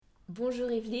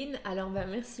Bonjour Evelyne, alors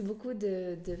merci beaucoup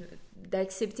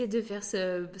d'accepter de faire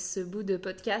ce bout de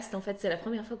podcast. En fait, c'est la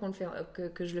première fois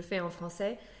que je le fais en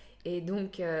français et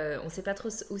donc on ne sait pas trop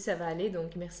où ça va aller.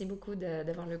 Donc merci beaucoup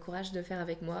d'avoir le courage de faire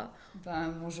avec moi.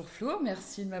 Bonjour Flo,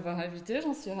 merci de m'avoir invitée,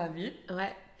 j'en suis ravie.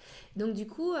 Ouais, donc du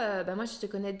coup, moi je te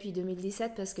connais depuis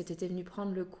 2017 parce que tu étais venue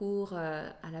prendre le cours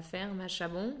à la ferme à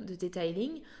Chabon de Thêta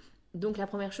Healing. Donc la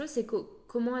première chose, c'est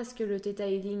comment est-ce que le Thêta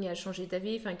Healing a changé ta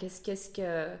vie? Enfin,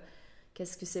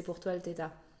 qu'est-ce que c'est pour toi le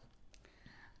Theta?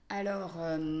 Alors,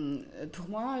 pour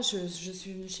moi, je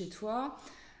suis venue chez toi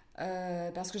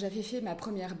parce que j'avais fait ma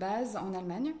première base en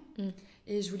Allemagne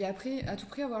et je voulais à tout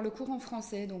prix avoir le cours en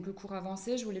français. Donc le cours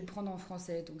avancé, je voulais le prendre en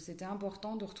français. Donc c'était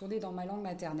important de retourner dans ma langue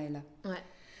maternelle.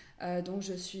 Ouais. Donc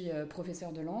je suis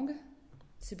professeure de langue.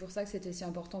 C'est pour ça que c'était si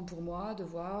important pour moi de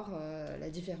voir la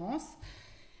différence.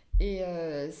 Et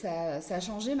ça a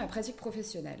changé ma pratique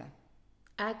professionnelle.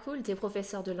 Ah cool, t'es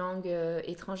professeur de langue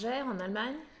étrangère en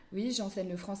Allemagne? Oui, j'enseigne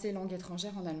le français et langue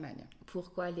étrangère en Allemagne.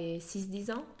 Pourquoi les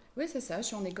 6-10 ans? Oui, c'est ça, je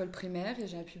suis en école primaire et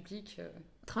j'ai un public...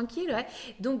 Tranquille, ouais.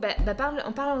 Donc,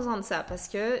 parlons-en de ça, parce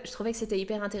que je trouvais que c'était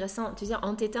hyper intéressant. Tu sais,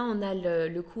 en Theta, on a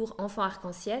le cours Enfant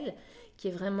Arc-en-Ciel, qui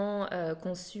est vraiment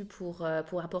conçu pour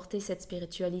apporter cette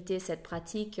spiritualité, cette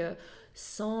pratique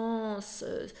sans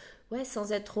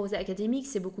être trop académique,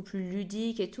 c'est beaucoup plus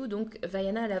ludique et tout. Donc,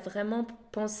 Vaiana, elle a vraiment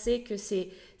pensé que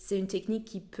c'est une technique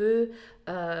qui peut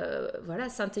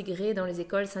s'intégrer dans les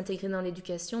écoles, s'intégrer dans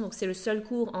l'éducation. Donc, c'est le seul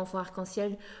cours Enfant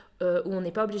Arc-en-Ciel où on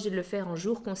n'est pas obligé de le faire en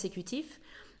jours consécutifs.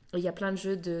 Il y a plein de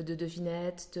jeux de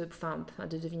devinettes,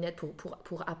 de devinettes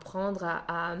pour apprendre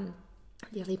à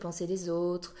lire les pensées des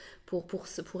autres,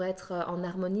 pour être en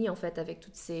harmonie en fait avec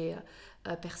toutes ces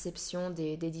perceptions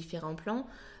des différents plans.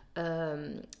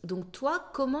 Donc toi,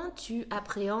 comment tu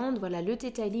appréhendes le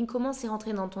Theta Healing? Comment c'est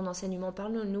rentré dans ton enseignement?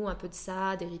 Parle-nous un peu de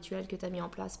ça, des rituels que tu as mis en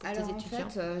place pour tes étudiants. Alors en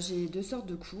fait, j'ai deux sortes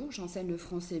de cours. J'enseigne le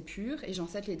français pur et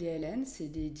j'enseigne les DLN. C'est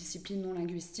des disciplines non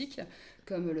linguistiques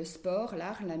comme le sport,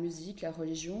 l'art, la musique, la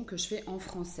religion que je fais en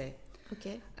français.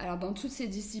 Okay. Alors dans toutes ces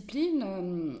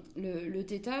disciplines, le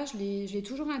Theta, je l'ai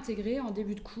toujours intégré en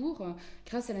début de cours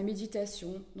grâce à la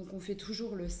méditation. Donc on fait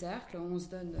toujours le cercle, on se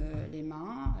donne les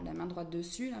mains, la main droite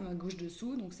dessus, la main gauche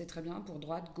dessous, donc c'est très bien pour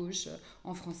droite, gauche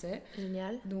en français.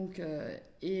 Génial. Donc,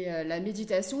 la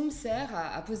méditation me sert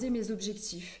à poser mes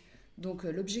objectifs. Donc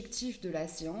l'objectif de la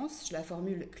séance, je la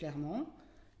formule clairement.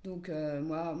 Donc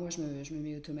moi je me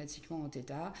mets automatiquement en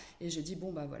Theta et je dis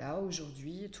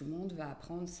aujourd'hui tout le monde va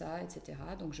apprendre ça, etc.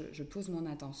 Donc je pose mon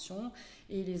intention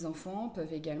et les enfants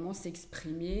peuvent également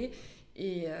s'exprimer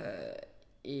et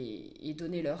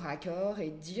donner leur accord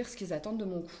et dire ce qu'ils attendent de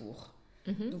mon cours.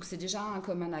 Donc c'est déjà un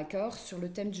commun accord sur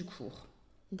le thème du cours.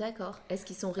 D'accord. Est-ce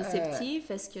qu'ils sont réceptifs?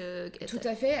 Tout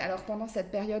à fait. Alors pendant cette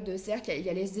période de cercle, il y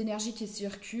a les énergies qui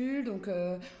circulent, donc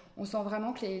on sent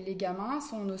vraiment que les gamins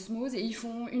sont en osmose et ils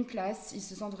font une classe. Ils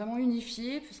se sentent vraiment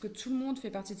unifiés puisque tout le monde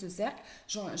fait partie de ce cercle.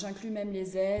 J'inclus même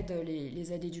les aides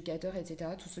éducateurs,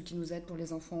 etc. Tous ceux qui nous aident pour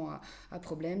les enfants à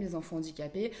problème, les enfants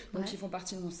handicapés. Donc ils font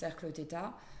partie de mon cercle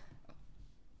Theta.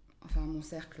 Enfin, mon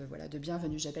cercle de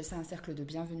bienvenue. J'appelle ça un cercle de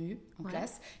bienvenue en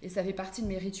classe. Et ça fait partie de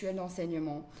mes rituels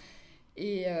d'enseignement.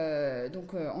 Et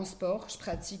en sport, je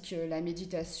pratique la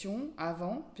méditation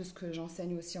avant, puisque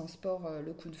j'enseigne aussi en sport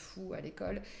le kung fu à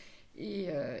l'école et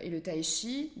le tai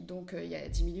chi. Donc il y a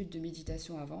 10 minutes de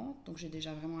méditation avant, donc j'ai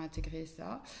déjà vraiment intégré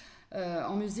ça.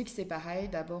 En musique, c'est pareil.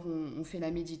 D'abord, on fait la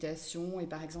méditation et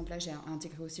par exemple, là, j'ai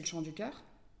intégré aussi le chant du cœur.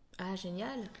 Ah,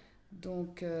 génial!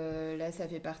 Donc là, ça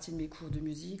fait partie de mes cours de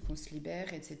musique, on se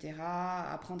libère, etc.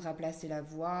 Apprendre à placer la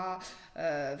voix,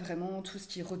 vraiment tout ce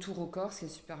qui est retour au corps, c'est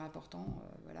super important.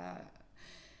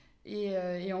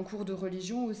 Et en cours de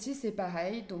religion aussi, c'est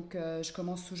pareil. Donc je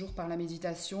commence toujours par la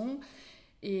méditation.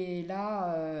 Et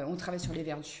là, on travaille sur les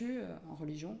vertus en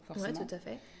religion, forcément. Oui, tout à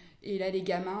fait. Et là, les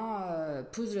gamins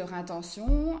posent leurs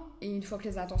intentions. Et une fois que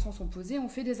les intentions sont posées, on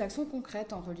fait des actions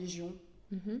concrètes en religion.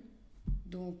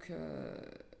 Donc...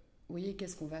 oui,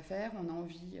 qu'est-ce qu'on va faire? On a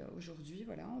envie aujourd'hui,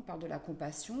 on parle de la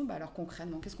compassion. Alors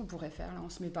concrètement, qu'est-ce qu'on pourrait faire? Là, on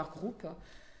se met par groupe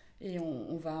et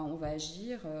on va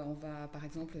agir. On va par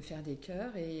exemple faire des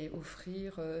chœurs et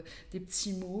offrir des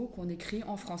petits mots qu'on écrit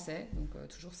en français. Donc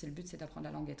toujours, le but, c'est d'apprendre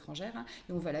la langue étrangère.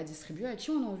 Et on va la distribuer à qui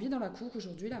on a envie dans la cour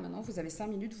aujourd'hui. Là maintenant, vous avez 5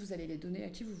 minutes, vous allez les donner à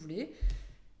qui vous voulez.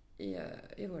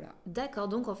 Et voilà. D'accord,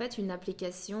 donc en fait une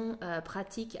application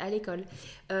pratique à l'école.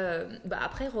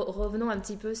 Après revenons un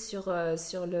petit peu sur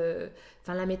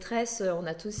la maîtresse. On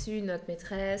a tous eu notre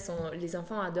maîtresse, les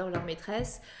enfants adorent leur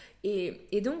maîtresse.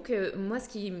 Et donc moi ce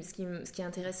qui est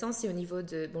intéressant, c'est au niveau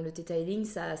de le Theta Healing,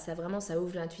 ça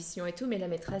ouvre l'intuition et tout, mais la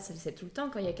maîtresse elle sait tout le temps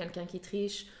quand il y a quelqu'un qui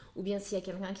triche ou bien s'il y a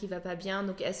quelqu'un qui va pas bien.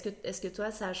 Donc est-ce que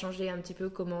toi, ça a changé un petit peu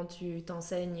comment tu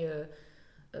t'enseignes,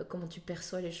 comment tu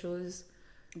perçois les choses?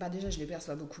 Déjà, je les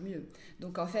perçois beaucoup mieux.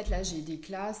 Donc, en fait, là, j'ai des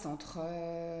classes entre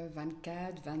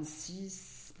 24,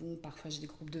 26. Bon, parfois, j'ai des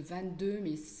groupes de 22,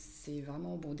 mais c'est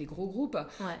vraiment des gros groupes.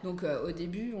 Ouais. Donc, au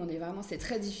début, c'est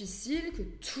très difficile que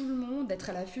tout le monde, d'être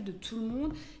à l'affût de tout le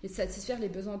monde et de satisfaire les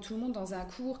besoins de tout le monde dans un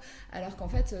cours. Alors qu'en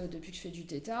fait, depuis que je fais du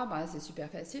Thêta, c'est super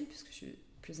facile puisque je suis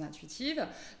plus intuitive.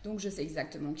 Donc, je sais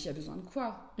exactement qui a besoin de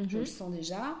quoi. Je le sens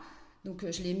déjà. Donc,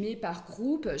 je les mets par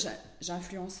groupe.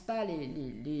 J'influence pas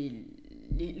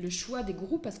le choix des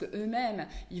groupes parce qu'eux-mêmes,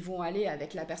 ils vont aller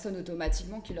avec la personne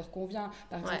automatiquement qui leur convient.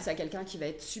 Par exemple, s'il y a quelqu'un qui va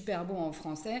être super bon en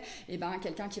français, et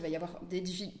quelqu'un qui va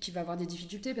avoir des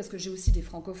difficultés parce que j'ai aussi des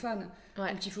francophones.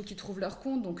 Ouais. Donc, il faut qu'ils trouvent leur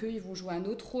compte. Donc, eux, ils vont jouer un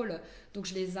autre rôle. Donc,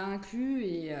 je les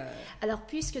inclus. Alors,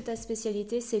 puisque ta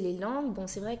spécialité, c'est les langues,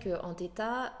 c'est vrai qu'en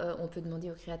Thêta, on peut demander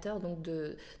au créateur donc,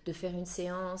 de faire une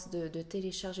séance, de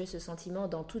télécharger ce sentiment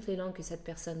dans toutes les langues que cette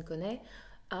personne connaît.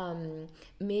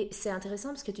 Mais c'est intéressant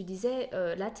parce que tu disais,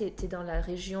 là tu es dans la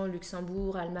région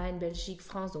Luxembourg, Allemagne, Belgique,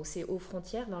 France, donc c'est aux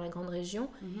frontières dans la grande région,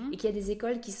 et qu'il y a des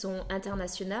écoles qui sont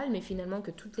internationales, mais finalement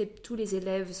que tous les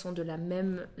élèves sont de la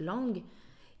même langue.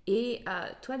 Et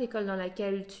toi, l'école dans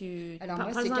laquelle tu... Alors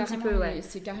moi,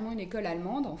 c'est carrément une école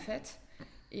allemande en fait,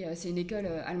 et c'est une école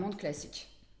allemande classique.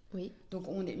 Oui. Donc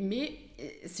mais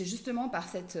c'est justement par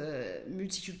cette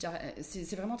multiculturelle,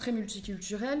 c'est vraiment très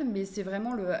multiculturel, mais c'est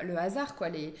vraiment le hasard quoi.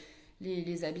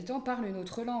 Les habitants parlent une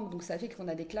autre langue, donc ça fait qu'on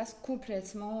a des classes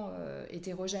complètement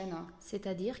hétérogènes.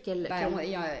 C'est-à-dire qu'il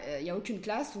y a aucune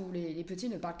classe où les petits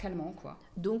ne parlent qu'allemand quoi.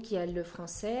 Donc il y a le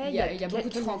français, il y a beaucoup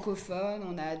de francophones,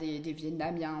 on a des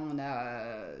Vietnamiens, on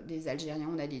a des Algériens,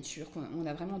 on a des Turcs, on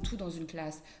a vraiment tout dans une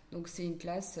classe. Donc c'est une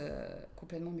classe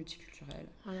complètement multiculturelle.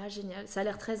 Voilà, génial. Ça a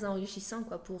l'air très enrichissant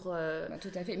quoi pour.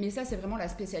 Tout à fait. Mais ça c'est vraiment la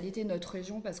spécialité de notre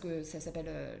région parce que ça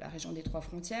s'appelle la région des 3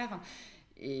 frontières.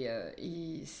 Et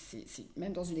c'est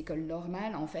même dans une école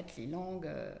normale, en fait, les langues,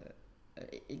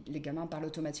 les gamins parlent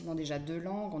automatiquement déjà 2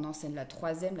 langues, on enseigne la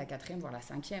 3e, la 4e, voire la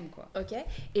 5e, quoi. Ok.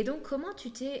 Et donc, comment tu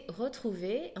t'es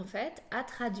retrouvée, en fait, à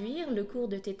traduire le cours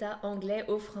de Thêta anglais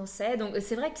au français? Donc,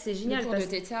 c'est vrai que c'est génial. Le cours de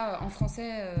Thêta en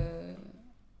français,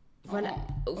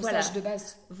 au stage de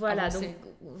base.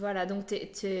 Donc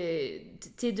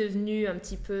t'es devenue un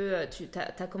petit peu,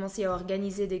 t'as commencé à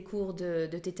organiser des cours de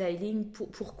Thêta Healing.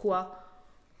 Pourquoi?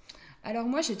 Alors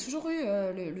moi j'ai toujours eu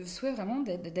le souhait vraiment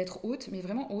d'être hôte, mais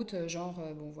vraiment hôte, genre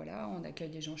on accueille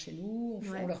des gens chez nous,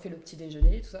 on leur fait le petit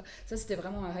déjeuner, tout ça. Ça c'était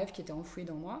vraiment un rêve qui était enfoui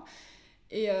dans moi.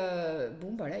 Et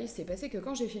là il s'est passé que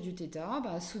quand j'ai fait du Thêta,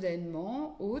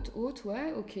 soudainement, hôte,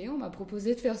 ouais, ok, on m'a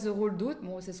proposé de faire ce rôle d'hôte,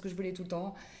 c'est ce que je voulais tout le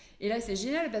temps. Et là c'est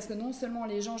génial parce que non seulement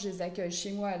les gens je les accueille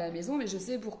chez moi à la maison, mais je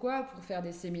sais pourquoi, pour faire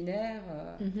des séminaires.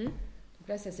 Donc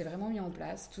là ça s'est vraiment mis en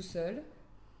place tout seul.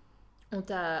 On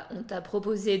t'a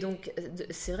proposé, donc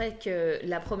c'est vrai que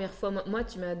la première fois, moi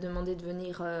tu m'as demandé de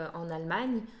venir en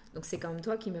Allemagne, donc c'est quand même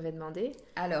toi qui m'avais demandé.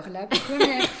 Alors la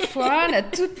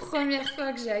toute première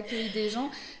fois que j'ai accueilli des gens,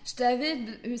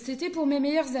 c'était pour mes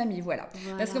meilleurs amis, voilà.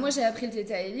 Parce que moi j'ai appris le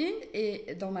Thêta Healing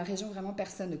et dans ma région vraiment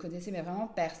personne ne connaissait, mais vraiment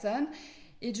personne.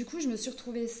 Et du coup, je me suis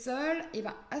retrouvée seule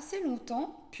assez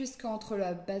longtemps, puisqu'entre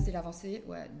la base et l'avancée,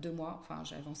 2 mois, enfin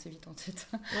j'ai avancé vite en tête.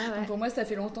 Ouais. Donc pour moi, ça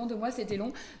fait longtemps, 2 mois, c'était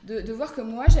long, de voir que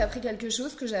moi, j'ai appris quelque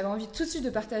chose que j'avais envie tout de suite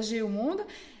de partager au monde.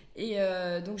 Et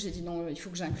donc j'ai dit non, il faut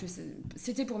que j'inclue.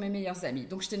 C'était pour mes meilleurs amis.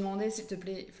 Donc je t'ai demandé, s'il te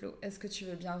plaît, Flo, est-ce que tu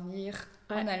veux bien venir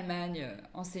en Allemagne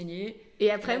enseigner?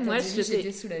 Et après, moi,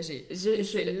 j'étais soulagée.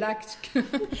 C'est l'acte.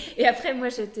 Et après, moi,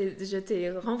 je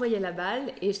t'ai renvoyé la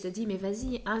balle et je t'ai dit, mais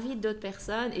vas-y, invite d'autres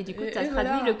personnes. Et du coup, tu as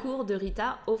traduit le cours de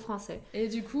Rita au français. Et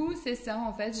du coup, c'est ça,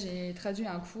 en fait, j'ai traduit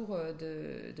un cours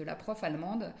de la prof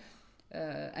allemande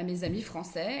à mes amis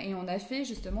français, et on a fait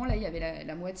justement, là il y avait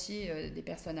la moitié des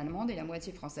personnes allemandes et la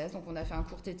moitié française, donc on a fait un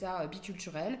cours Thêta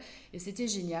biculturel et c'était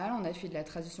génial. On a fait de la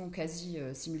traduction quasi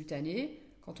simultanée.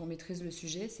 Quand on maîtrise le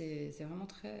sujet, c'est vraiment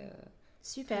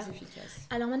super très efficace.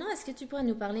 Alors maintenant, est-ce que tu pourrais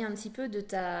nous parler un petit peu de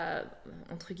ta,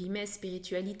 entre guillemets,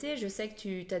 spiritualité? Je sais que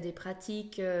tu as des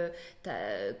pratiques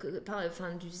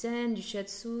du zen, du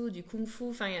shiatsu, du kung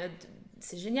fu,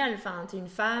 c'est génial, tu es une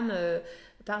femme.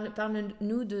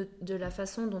 Parle-nous de la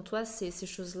façon dont toi, ces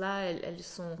choses-là, elles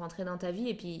sont rentrées dans ta vie,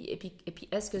 et puis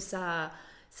est-ce que ça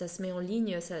se met en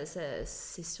ligne,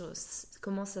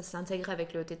 comment ça s'intègre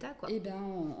avec le Thêta, quoi?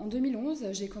 En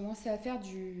 2011, j'ai commencé à faire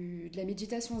de la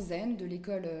méditation zen de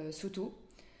l'école Soto.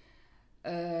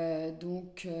 En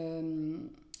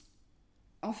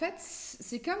fait,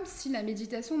 c'est comme si la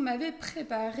méditation m'avait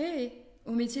préparée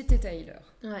au métier de Thêta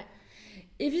Healer. Ouais.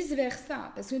 Et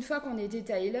vice-versa, parce qu'une fois qu'on est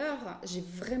détailleur, j'ai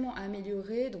vraiment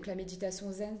amélioré. Donc la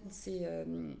méditation zen, c'est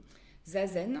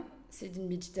zazen, c'est une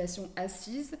méditation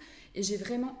assise. Et j'ai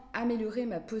vraiment amélioré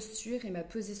ma posture et ma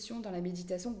position dans la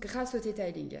méditation grâce au Theta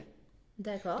Healing.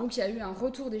 D'accord. Donc il y a eu un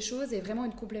retour des choses et vraiment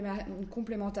une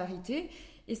complémentarité.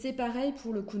 Et c'est pareil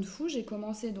pour le Kung Fu. J'ai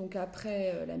commencé donc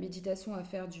après la méditation à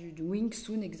faire du Wing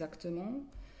Chun exactement.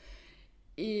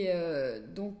 Et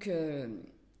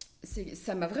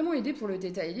ça m'a vraiment aidé pour le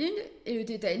Theta Healing. Et le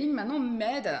Theta Healing maintenant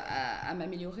m'aide à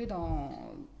m'améliorer dans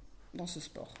ce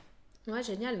sport. Ouais,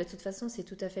 génial. Mais de toute façon, c'est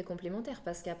tout à fait complémentaire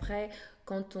parce qu'après,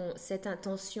 quand cette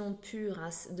intention pure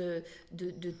de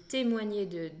témoigner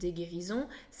des guérisons,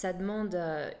 ça demande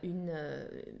une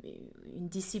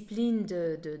discipline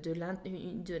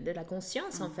de la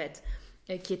conscience, en fait,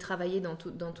 qui est travaillée dans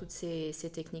toutes ces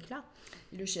techniques-là.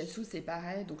 Et le shiatsu, c'est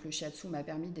pareil. Donc, le shiatsu m'a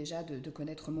permis déjà de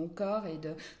connaître mon corps et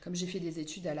comme j'ai fait des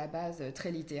études à la base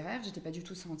très littéraires, j'étais pas du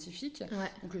tout scientifique.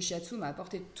 Ouais. Donc, le shiatsu m'a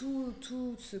apporté tout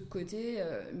ce côté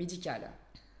médical.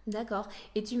 D'accord.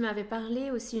 Et tu m'avais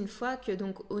parlé aussi une fois que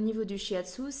donc au niveau du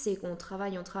shiatsu, c'est qu'on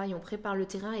travaille, on prépare le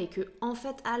terrain et que en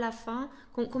fait à la fin,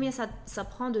 combien ça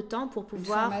prend de temps pour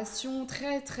pouvoir... Une formation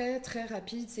très très très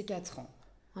rapide, c'est 4 ans.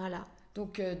 Voilà.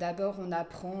 Donc d'abord on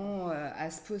apprend à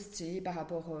se poster par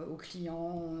rapport aux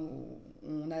clients,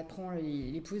 on apprend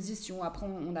les positions, après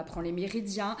on apprend les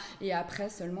méridiens et après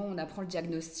seulement on apprend le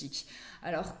diagnostic.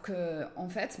 Alors que en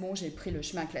fait, j'ai pris le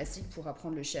chemin classique pour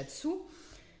apprendre le shiatsu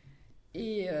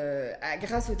et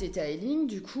grâce au Theta Healing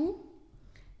du coup,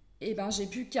 j'ai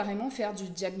pu carrément faire du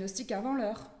diagnostic avant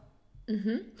l'heure.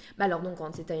 Mm-hmm. Alors donc en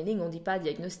Theta Healing on dit pas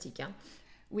diagnostic, hein.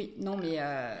 Oui, non, mais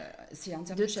c'est un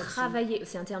terme de shiatsu. Travailler,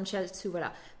 c'est un terme shiatsu,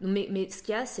 voilà. Mais ce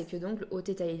qu'il y a, c'est que donc au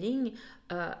Theta Healing,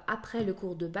 après le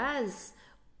cours de base,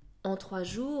 en 3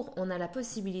 jours, on a la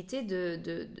possibilité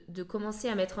de commencer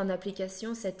à mettre en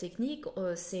application cette technique. On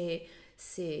est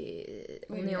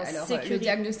en sécurité. Le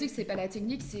diagnostic, c'est pas la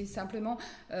technique, c'est simplement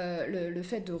le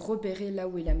fait de repérer là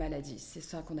où est la maladie. C'est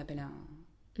ça qu'on appelle un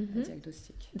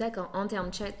diagnostic. D'accord, en termes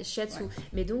shiatsu. Ouais.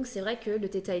 Mais donc, c'est vrai que le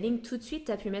Theta Healing, tout de suite,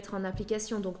 tu as pu mettre en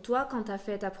application. Donc, toi, quand tu as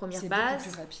fait ta première base... C'est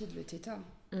beaucoup plus rapide, le Theta.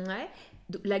 Ouais.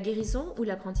 La guérison ou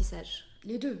l'apprentissage?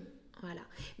 Les deux. Voilà.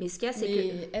 Mais ce qu'il y a, c'est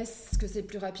que... est-ce que c'est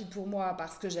plus rapide pour moi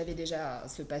parce que j'avais déjà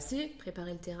ce passé?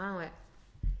 Préparer le terrain, ouais.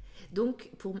 Donc,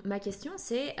 pour ma question,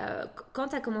 c'est quand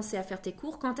tu as commencé à faire tes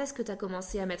cours, quand est-ce que tu as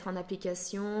commencé à mettre en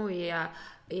application et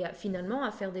finalement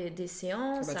à faire des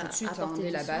séances? Tout de suite,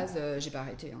 dès la base, j'ai pas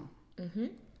arrêté.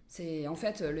 C'est, en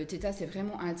fait, le Theta, c'est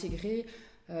vraiment intégré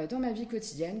dans ma vie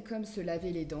quotidienne, comme se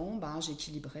laver les dents.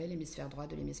 J'équilibrais l'hémisphère droit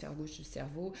de l'hémisphère gauche du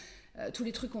cerveau. Tous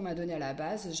les trucs qu'on m'a donnés à la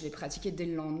base, je les pratiquais dès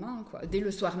le lendemain, quoi. Dès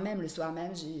le soir même,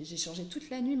 j'ai changé toute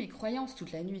la nuit mes croyances,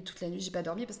 toute la nuit, j'ai pas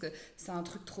dormi parce que c'est un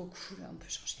truc trop cool, on peut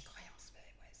changer les croyances.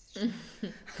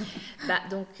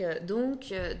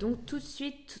 Donc tout de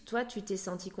suite, toi, tu t'es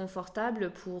senti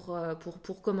confortable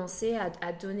pour commencer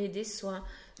à donner des soins.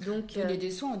 Donner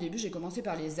des soins, au début, j'ai commencé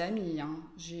par les amis.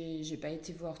 J'ai pas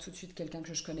été voir tout de suite quelqu'un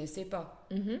que je connaissais pas.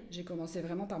 J'ai commencé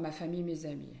vraiment par ma famille et mes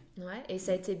amis. Ouais, et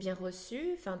ça a été bien reçu,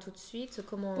 tout de suite,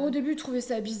 comment... Au début, je trouvais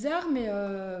ça bizarre, mais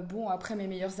après, mes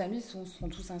meilleurs amis sont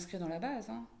tous inscrits dans la base.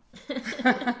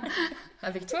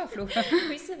 Avec toi, Flo.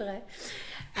 Oui, c'est vrai.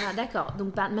 Ah, d'accord.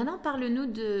 Donc maintenant, parle-nous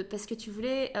de... Parce que tu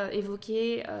voulais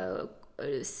évoquer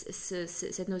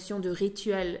cette notion de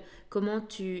rituel. Comment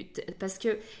parce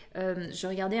que je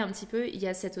regardais un petit peu, il y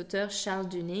a cet auteur Charles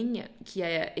Duhigg qui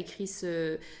a écrit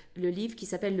le livre qui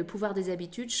s'appelle Le pouvoir des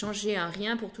habitudes, changer un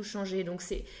rien pour tout changer. Donc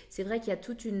c'est vrai qu'il y a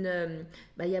toute il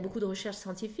y a beaucoup de recherches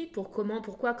scientifiques pour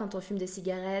pourquoi quand on fume des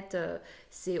cigarettes,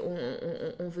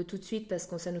 on veut tout de suite parce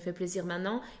que ça nous fait plaisir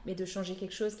maintenant, mais de changer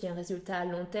quelque chose qui a un résultat à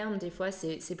long terme, des fois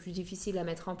c'est plus difficile à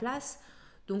mettre en place.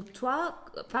 Donc toi,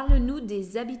 parle-nous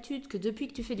des habitudes que depuis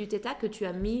que tu fais du Theta, que tu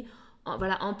as mis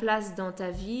en place dans ta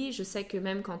vie. Je sais que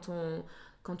même quand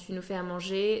tu nous fais à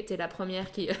manger, tu es la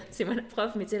première qui... c'est moi la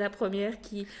prof, mais tu es la première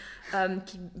qui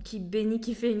bénit,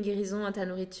 qui fait une guérison à ta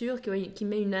nourriture, qui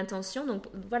met une intention. Donc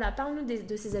voilà, parle-nous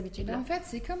de ces habitudes-là. En fait,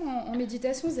 c'est comme en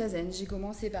méditation zazen. J'ai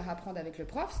commencé par apprendre avec le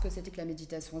prof, ce que c'était que la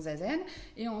méditation zazen.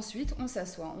 Et ensuite, on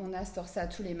s'assoit, on instaure ça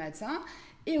tous les matins.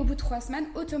 Et au bout de 3 semaines,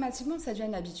 automatiquement, ça devient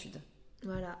une habitude.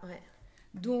 Voilà, ouais.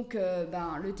 Donc,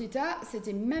 le Theta,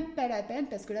 c'était même pas la peine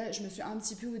parce que là, je me suis un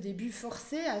petit peu au début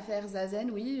forcée à faire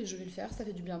zazen. Oui, je vais le faire, ça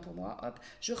fait du bien pour moi. Hop,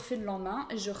 je refais le lendemain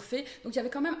et je refais. Donc, il y avait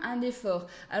quand même un effort.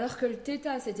 Alors que le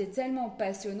Theta, c'était tellement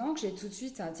passionnant que j'ai tout de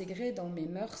suite intégré dans mes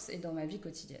mœurs et dans ma vie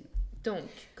quotidienne. Donc,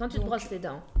 quand tu te brosses les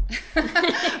dents.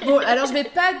 Bon, alors je vais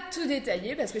pas tout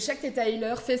détailler parce que chaque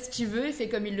détailleur fait ce qu'il veut, il fait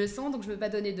comme il le sent, donc je veux pas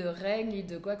donner de règles ni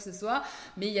de quoi que ce soit.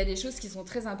 Mais il y a des choses qui sont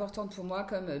très importantes pour moi,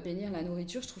 comme bénir la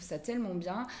nourriture. Je trouve ça tellement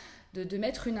bien de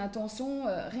mettre une intention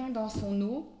rien que dans son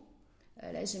eau.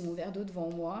 Là, j'ai mon verre d'eau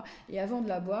devant moi. Et avant de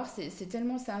la boire, c'est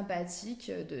tellement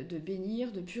sympathique de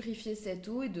bénir, de purifier cette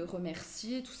eau et de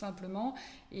remercier tout simplement.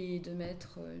 Et de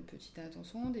mettre une petite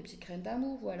attention, des petites graines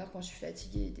d'amour. Ou alors, quand je suis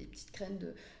fatiguée, des petites graines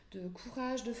de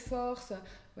courage, de force.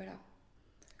 Voilà.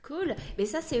 Cool. Mais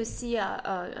ça, c'est aussi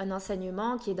un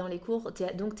enseignement qui est dans les cours.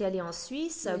 Donc, tu es allée en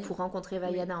Suisse pour rencontrer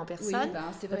Vaiana en personne. Oui,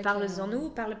 c'est vrai. Parle-en-nous.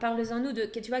 Parle-en-nous de,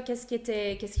 tu vois, qu'est-ce qui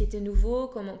était nouveau,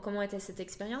 comment était cette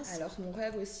expérience? Alors, mon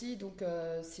rêve aussi, donc,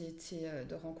 c'était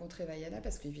de rencontrer Vaiana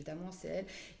parce qu'évidemment, c'est elle.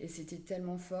 Et c'était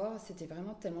tellement fort, c'était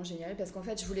vraiment tellement génial parce qu'en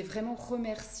fait, je voulais vraiment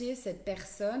remercier cette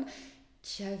personne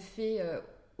qui a fait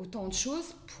autant de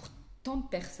choses pour tant de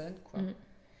personnes, quoi.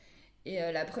 Et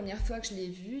la première fois que je l'ai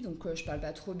vue, donc je parle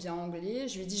pas trop bien anglais,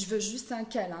 je lui ai dit je veux juste un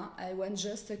câlin, I want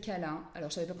just a câlin.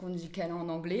 Alors je savais pas comment on dit câlin en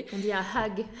anglais. On dit un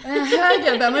hug. Un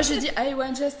hug, bah moi je lui ai dit I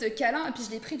want just a câlin, et puis je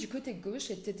l'ai pris du côté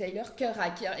gauche, et Taylor cœur à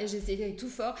cœur, et j'ai essayé tout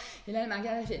fort, et là elle m'a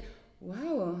regardé, elle fait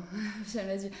wow, elle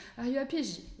m'a dit are you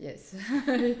happy? Yes.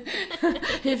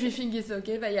 Everything is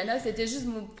okay. Vaiana, c'était juste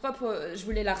mon propre, je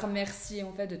voulais la remercier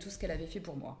en fait de tout ce qu'elle avait fait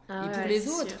pour moi et pour les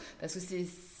autres, parce que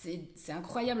c'est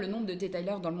incroyable le nombre de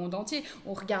détailleurs dans le monde entier.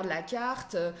 On regarde la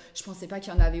carte, je pensais pas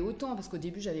qu'il y en avait autant parce qu'au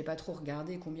début j'avais pas trop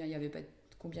regardé combien il y avait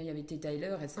de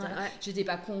détaillers, etc. J'étais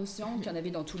pas consciente qu'il y en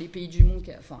avait dans tous les pays du monde.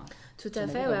 Tout à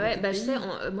fait, Bah, je sais,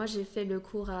 moi j'ai fait le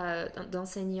cours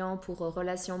d'enseignant pour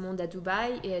Relations Monde à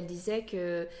Dubaï et elle disait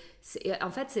que en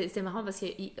fait c'est marrant parce que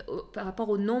par rapport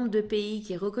au nombre de pays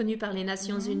qui est reconnu par les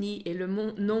Nations Unies et le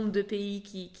nombre de pays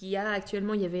qu'il y a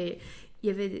actuellement, il y avait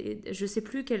je sais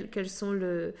plus quels sont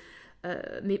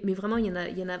mais vraiment il y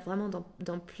en a vraiment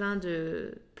dans plein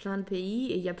de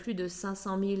pays et il y a plus de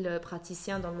 500 000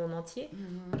 praticiens dans le monde entier.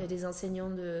 Il y a des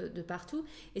enseignants de partout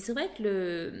et c'est vrai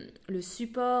que le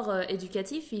support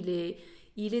éducatif il est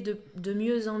de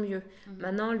mieux en mieux.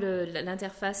 Maintenant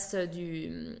l'interface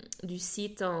du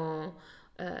site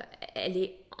elle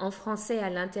est en français à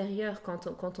l'intérieur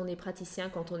quand on est praticien,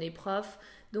 quand on est prof.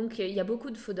 Donc, il y a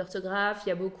beaucoup de fautes d'orthographe, il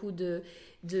y a beaucoup de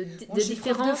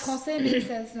différences. De français, mais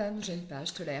ça ne gêne pas,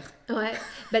 je tolère.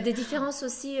 Ouais, des différences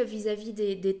aussi vis-à-vis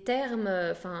des termes,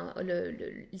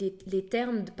 les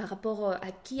termes par rapport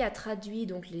à qui a traduit.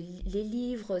 Donc, les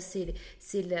livres, c'est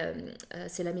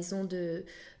la maison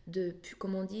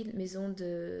comment on dit, maison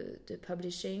de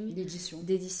publishing,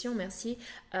 d'édition, merci.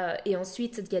 Et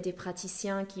ensuite il y a des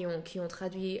praticiens qui ont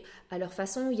traduit à leur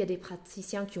façon, il y a des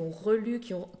praticiens qui ont relu,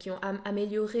 qui ont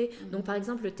amélioré. Donc par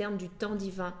exemple le terme du temps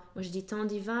divin, moi je dis temps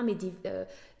divin mais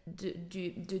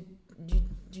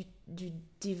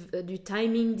du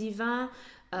timing divin.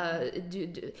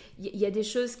 Il y a des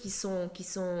choses qui sont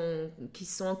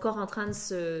encore en train de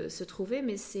se trouver,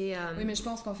 mais c'est... Oui, mais je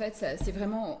pense qu'en fait, c'est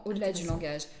vraiment au-delà du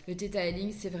langage. Le Theta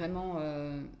Healing, c'est vraiment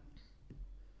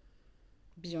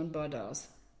beyond borders.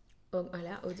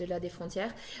 Voilà, au-delà des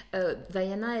frontières.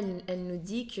 Vaiana, elle nous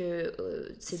dit que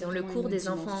c'est dans le cours des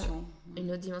enfants...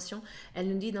 Une autre dimension. Elle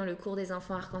nous dit dans le cours des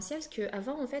enfants arc-en-ciel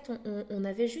qu'avant, en fait, on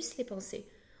avait juste les pensées.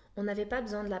 On n'avait pas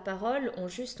besoin de la parole, on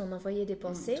envoyait des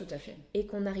pensées et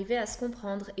qu'on arrivait à se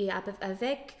comprendre. Et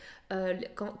avec,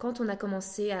 quand on a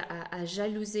commencé à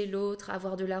jalouser l'autre, à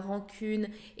avoir de la rancune,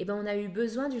 on a eu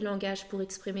besoin du langage pour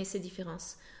exprimer ces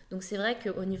différences. Donc c'est vrai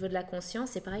qu'au niveau de la conscience,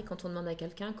 c'est pareil quand on demande à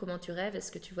quelqu'un comment tu rêves,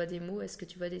 est-ce que tu vois des mots, est-ce que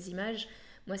tu vois des images?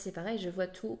 Moi c'est pareil, je vois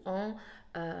tout en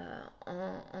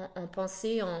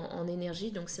pensée, en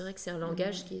énergie. Donc c'est vrai que c'est un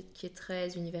langage qui est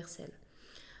très universel.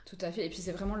 Tout à fait, et puis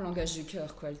c'est vraiment le langage du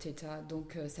cœur, quoi, le Theta,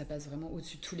 donc ça passe vraiment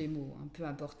au-dessus de tous les mots, hein, peu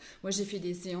importe. Moi j'ai fait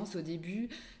des séances au début,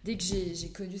 dès que j'ai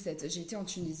connu j'ai été en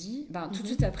Tunisie, tout de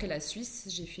suite après la Suisse,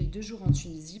 j'ai fait 2 jours en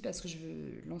Tunisie parce que je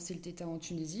veux lancer le Theta en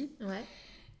Tunisie. Ouais.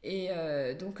 Et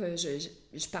donc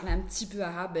je parlais un petit peu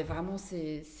arabe, vraiment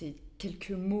c'est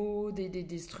quelques mots,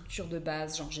 des structures de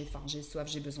base, genre j'ai faim, j'ai soif,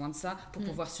 j'ai besoin de ça pour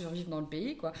pouvoir survivre dans le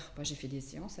pays, quoi. Moi j'ai fait des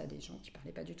séances à des gens qui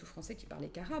parlaient pas du tout français, qui parlaient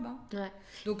qu'arabe, hein. Ouais.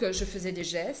 Donc je faisais des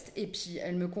gestes et puis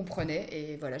elle me comprenait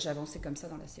et voilà, j'avançais comme ça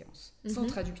dans la séance, sans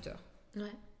traducteur.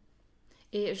 Ouais.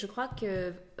 Et je crois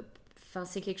que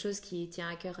c'est quelque chose qui tient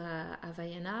à cœur à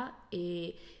Vaiana,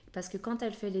 et parce que quand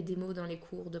elle fait les démos dans les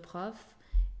cours de prof,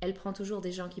 elle prend toujours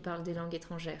des gens qui parlent des langues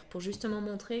étrangères pour justement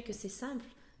montrer que c'est simple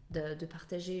de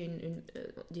partager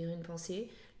une pensée.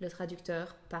 Le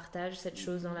traducteur partage cette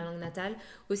chose dans la langue natale.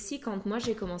 Aussi, quand moi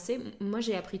j'ai commencé, moi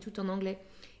j'ai appris tout en anglais.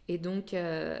 Et donc,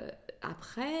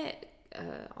 après,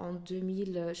 en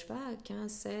 2000, je sais pas,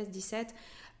 15, 16, 17,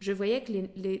 je voyais que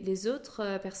les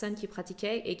autres personnes qui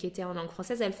pratiquaient et qui étaient en langue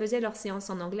française, elles faisaient leur séance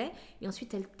en anglais et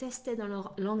ensuite elles testaient dans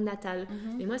leur langue natale.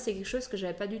 Et moi, c'est quelque chose que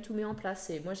j'avais pas du tout mis en place.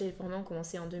 Et moi, j'ai vraiment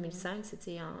commencé en 2005.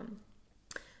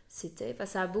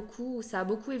 Ça a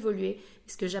beaucoup évolué.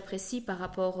 Ce que j'apprécie par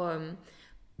rapport...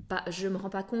 je me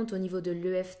rends pas compte au niveau de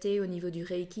l'EFT, au niveau du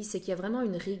Reiki, c'est qu'il y a vraiment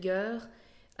une rigueur.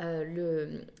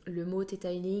 Le mot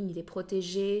Theta Healing, il est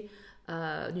protégé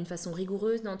d'une façon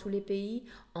rigoureuse dans tous les pays.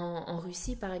 En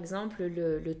Russie, par exemple,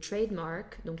 le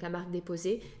trademark, donc la marque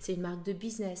déposée, c'est une marque de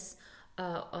business.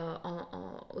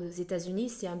 Aux États-Unis,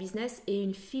 c'est un business et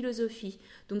une philosophie.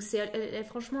 Donc,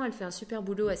 franchement, elle fait un super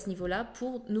boulot à ce niveau-là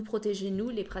pour nous protéger, nous,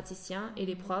 les praticiens et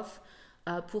les profs,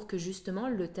 pour que justement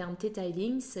le terme Theta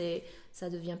Healing, ça ne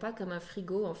devient pas comme un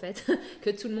frigo en fait,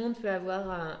 que tout le monde peut avoir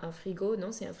un frigo.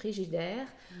 Non, c'est un frigidaire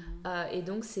et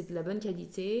donc c'est de la bonne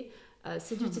qualité,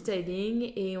 c'est du Theta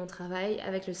Healing et on travaille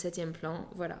avec le 7e plan,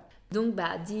 voilà. Donc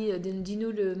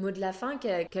dis-nous le mot de la fin,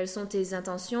 quelles sont tes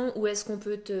intentions, où est-ce qu'on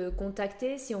peut te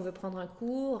contacter si on veut prendre un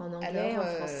cours en anglais, en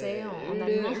français, en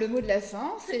allemand. Le mot de la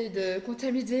fin, c'est de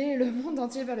contaminer le monde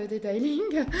entier vers le Theta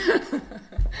Healing.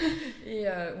 Et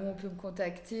où on peut me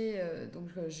contacter,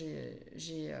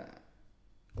 j'ai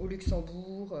au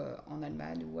Luxembourg, en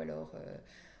Allemagne ou alors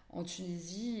en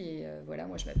Tunisie. Et voilà,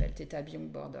 moi je m'appelle Theta Beyond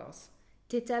Borders.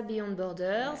 Theta Beyond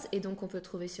Borders, et donc on peut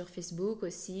trouver sur Facebook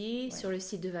aussi, sur le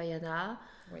site de Vaiana.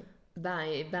 Oui.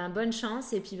 Bonne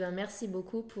chance, et puis merci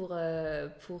beaucoup pour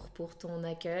ton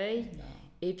accueil.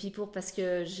 Et puis parce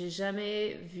que j'ai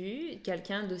jamais vu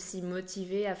quelqu'un d'aussi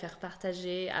motivé à faire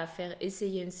partager, à faire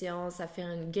essayer une séance, à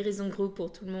faire une guérison de groupe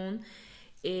pour tout le monde.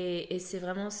 Et c'est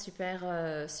vraiment super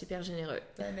généreux.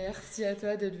 Merci à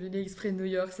toi d'être venu exprès de New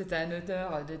York. C'était un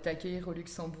honneur de t'accueillir au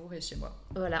Luxembourg et chez moi.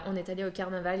 Voilà, on est allé au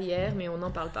carnaval hier, mais on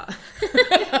n'en parle pas.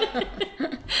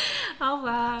 Au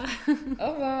revoir.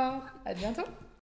 Au revoir. À bientôt.